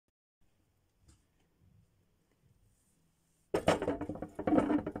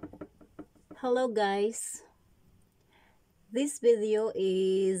Hello guys, this video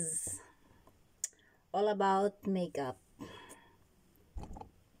is all about makeup.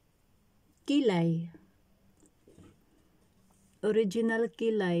 Kilay. Original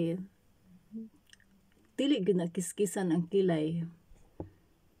kilay. Dili ginakiskisan ang kilay.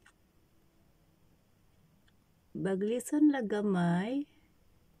 Baglisan lagamay.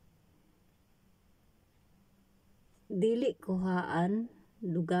 Dili kuhaan,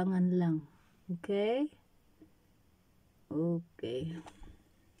 dugangan lang. Okay? Okay.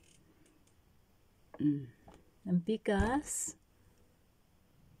 Ang pikas.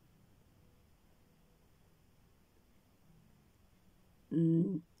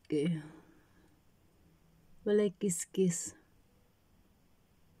 Okay. Walay kiskis.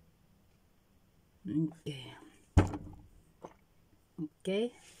 Okay.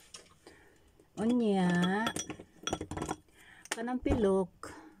 Okay. Unya. Kanang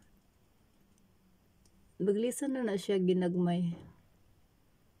pilok. Baglisan na siya ginagmay.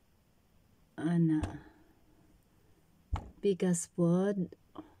 Ana. Pikas pod.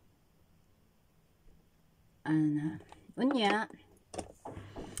 Ana. Unya.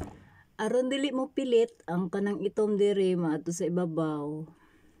 Aron dili mo pilit ang kanang itom diri maato sa ibabaw.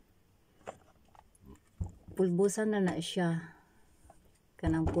 Pulbusan na siya.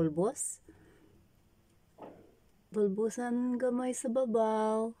 Kanang pulbos. Pulbusan gamay sa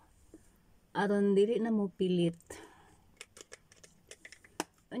babaw. Aron dili na mo pilit.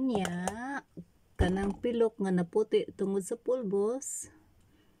 Unya, kanang pilok nga naputi tungod sa pulbos.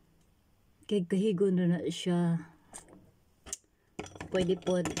 Kay kahigon na siya. Pwede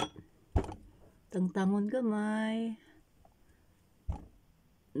pod tangtangon gamay.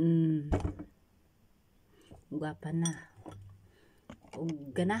 Gwapa na.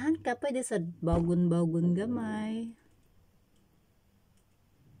 Ug ganahan ka pwede sa bawgon-bawgon gamay.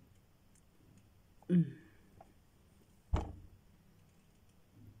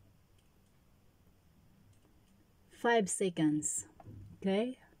 5 seconds.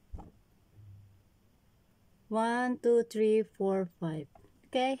 Okay? 1, 2, 3, 4, 5.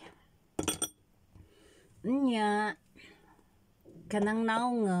 Okay? Nya, kanang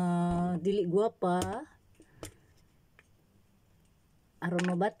naong dili gwapa. Aron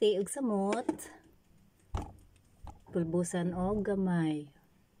mabati og samot. Pulbusan og gamay.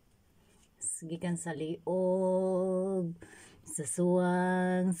 Gikan sa liog, sa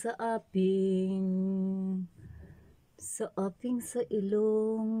suwang, sa aping, sa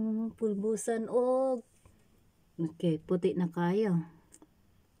ilong, pulbusan og. Okay, puti na kayo.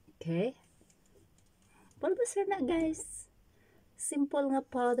 Okay? Pulbusan na guys. Simple nga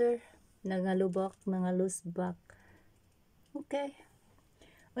powder. Nangalubak, nangalusbak. Okay.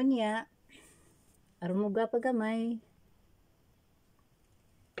 Unya, aron mo gapagamay.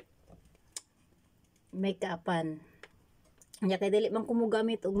 Make-upan. Nya kay dili man ko mo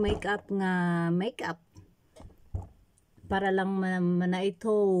gamit og make-up nga make-up. Para lang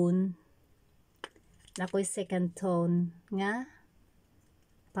manai-tone. Nakoy second tone nga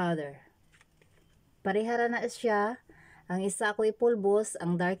powder. Parihara na siya. Ang isa ko ipulbos,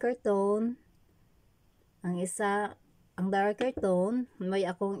 ang darker tone. Ang isa, ang darker tone, may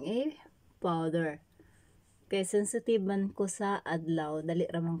akong powder. Kay sensitive man ko sa adlaw, dali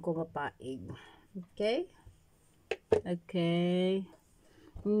raman ko mapaig. Okay? Okay.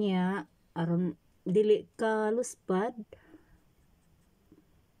 Nya, aron dili ka luspad.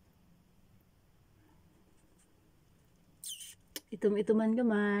 Itom-itoman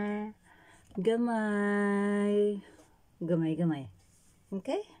gamay. Gamay. Gamay-gamay.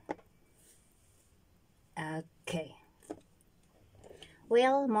 Okay? Okay.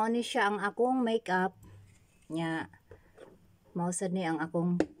 Well, mao ni siya ang akong makeup. Nya, mausad ni ang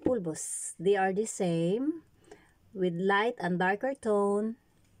akong pulbos. They are the same with light and darker tone.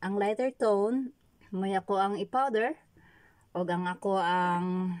 Ang lighter tone, may ako ang i-powder. O ang ako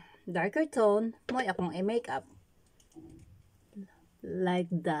ang darker tone, may akong i-makeup. Like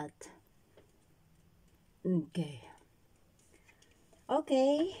that. Okay.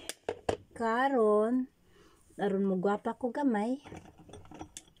 Okay. Karon, aron mo gwapa ko gamay.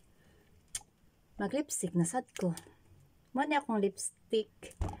 Mag-lipstick na sad ko. Mani akong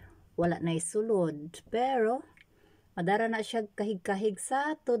lipstick. Wala na isulod. Pero, madara na siya kahig-kahig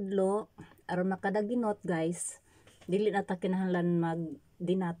sa tudlo. Aron makadaginot guys. Dili na ta kinahanglan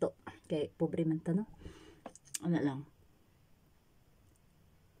mag-dinato. Kay pobre man ta no. Ano lang.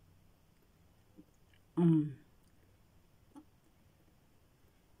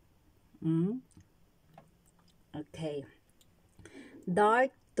 Okay.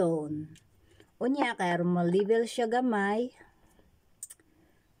 Dark tone. Unya kay aron ma-level siya gamay.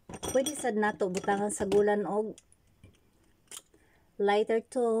 Pwede sad nato butangan sa gulan og lighter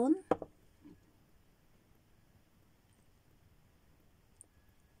tone.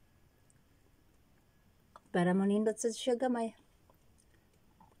 Para manindot sa siya gamay.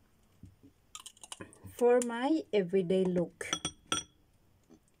 For my everyday look.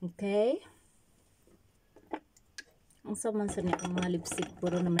 Okay? Ang saman sa niya ang mga lipstick.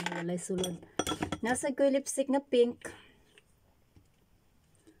 Puro naman walay sulod. Nasa ko yung lipstick na pink.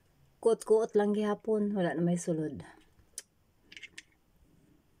 Kuot-kuot lang gihapon. Wala na may sulod.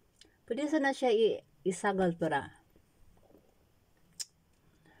 Pwede sana siya isagal para.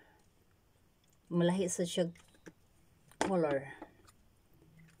 Malahi sa siya color.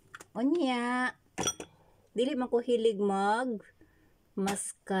 Onya. Dili man ko hilig mag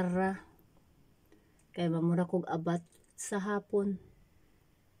mascara. Kaya mamura kog abat sa hapon.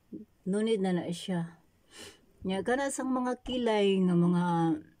 No need na siya. Nya kana sang mga kilay nga mga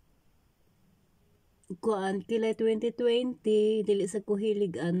kuan kilay 2020 dili sa ko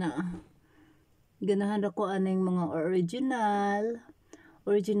hilig ana. Ganahan ako anang mga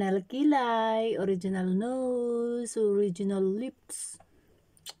original kilay, original nose, original lips,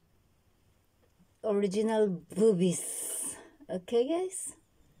 original boobies. Okay guys?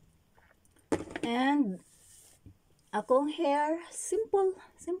 And akong hair, simple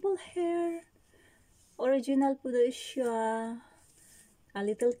hair. Original po na siya. A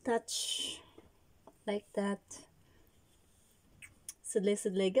little touch like that.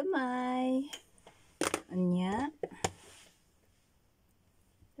 Sudlay gamay. Anya.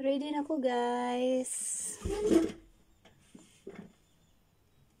 Ready na ko guys.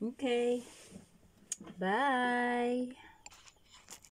 Okay. Bye.